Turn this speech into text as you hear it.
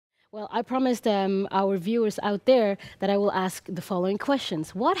Well, I promised our viewers out there that I will ask the following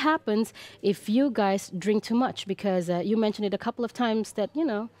questions. What happens if you guys drink too much? Because you mentioned it a couple of times that,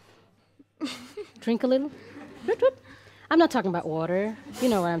 drink a little. I'm not talking about water. You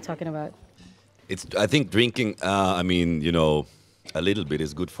know what I'm talking about. I think drinking, a little bit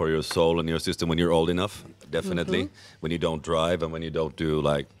is good for your soul and your system when you're old enough, definitely. When you don't drive and when you don't do,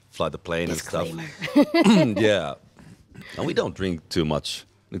 like, fly the plane Disclaimer. and stuff. Yeah. And we don't drink too much.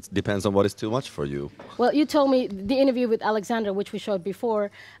 It depends on what is too much for you. Well, you told me the interview with Alexander, which we showed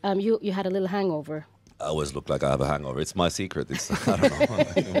before, you had a little hangover. I always look like I have a hangover. It's my secret. I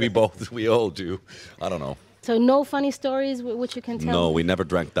don't know. We all do. I don't know. So no funny stories which you can tell? No, we never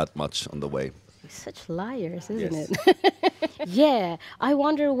drank that much on the way. Such liars, isn't Yes. it? Yeah, I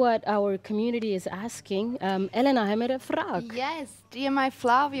wonder what our community is asking. Elena, har med en fråga. Yes, dear my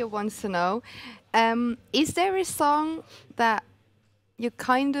Flavia wants to know, is there a song that you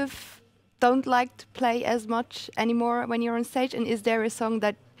kind of don't like to play as much anymore when you're on stage? And is there a song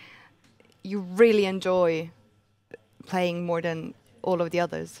that you really enjoy playing more than all of the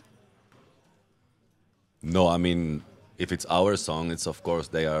others? No, I mean, if it's our song, it's of course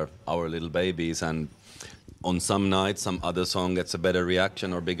they are our little babies, and on some nights some other song gets a better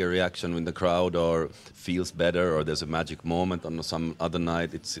reaction or bigger reaction in the crowd or feels better, or there's a magic moment. On some other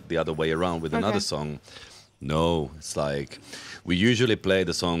night it's the other way around with another song. No, it's like we usually play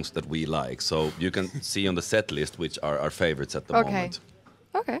the songs that we like, so you can see on the set list which are our favorites at the moment.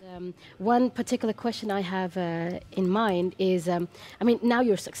 Okay. One particular question I have in mind is, now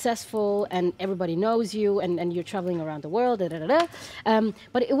you're successful and everybody knows you and you're traveling around the world,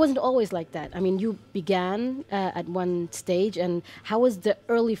 but it wasn't always like that. I mean, you began at one stage, and how was the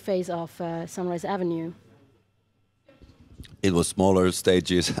early phase of Sunrise Avenue? It was smaller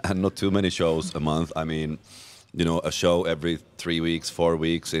stages and not too many shows a month. I mean, a show every 3 weeks, 4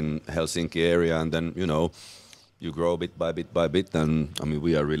 weeks in Helsinki area, and then, you grow bit by bit by bit, and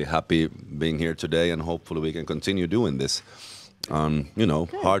we are really happy being here today, and hopefully we can continue doing this.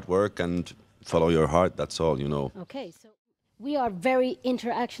 Hard work and follow your heart, that's all, Okay, so we are very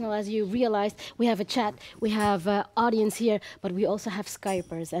interactional, as you realized. We have a chat, we have audience here, but we also have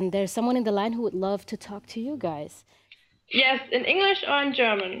Skypers, and there's someone in the line who would love to talk to you guys. Yes, in English or in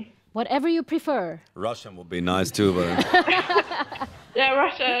German? Whatever you prefer. Russian would be nice too, but... Yeah,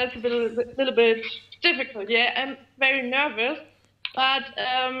 Russia is a little bit difficult. Yeah, I'm very nervous. But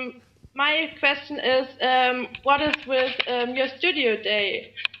my question is, what is with your studio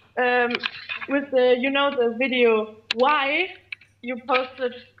day? With the video Why you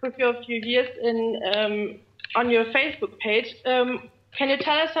posted with your few years on your Facebook page. Can you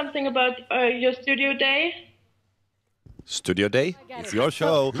tell us something about your studio day? Studio day? It's your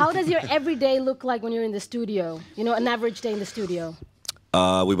show. So how does your everyday look like when you're in the studio? An average day in the studio.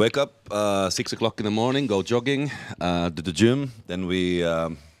 We wake up 6 o'clock in the morning, go jogging, to the gym, then we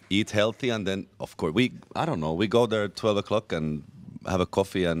eat healthy, and then, of course, we go there at 12 o'clock and have a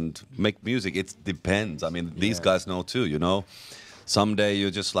coffee and make music. It depends. I mean, these guys know too, Someday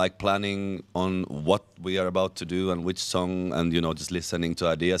you're just like planning on what we are about to do and which song, and, just listening to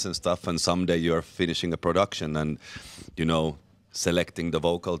ideas and stuff, and someday you're finishing a production and, selecting the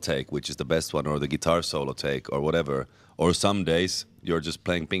vocal take, which is the best one, or the guitar solo take, or whatever. Or some days you're just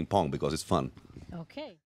playing ping pong because it's fun. Okay.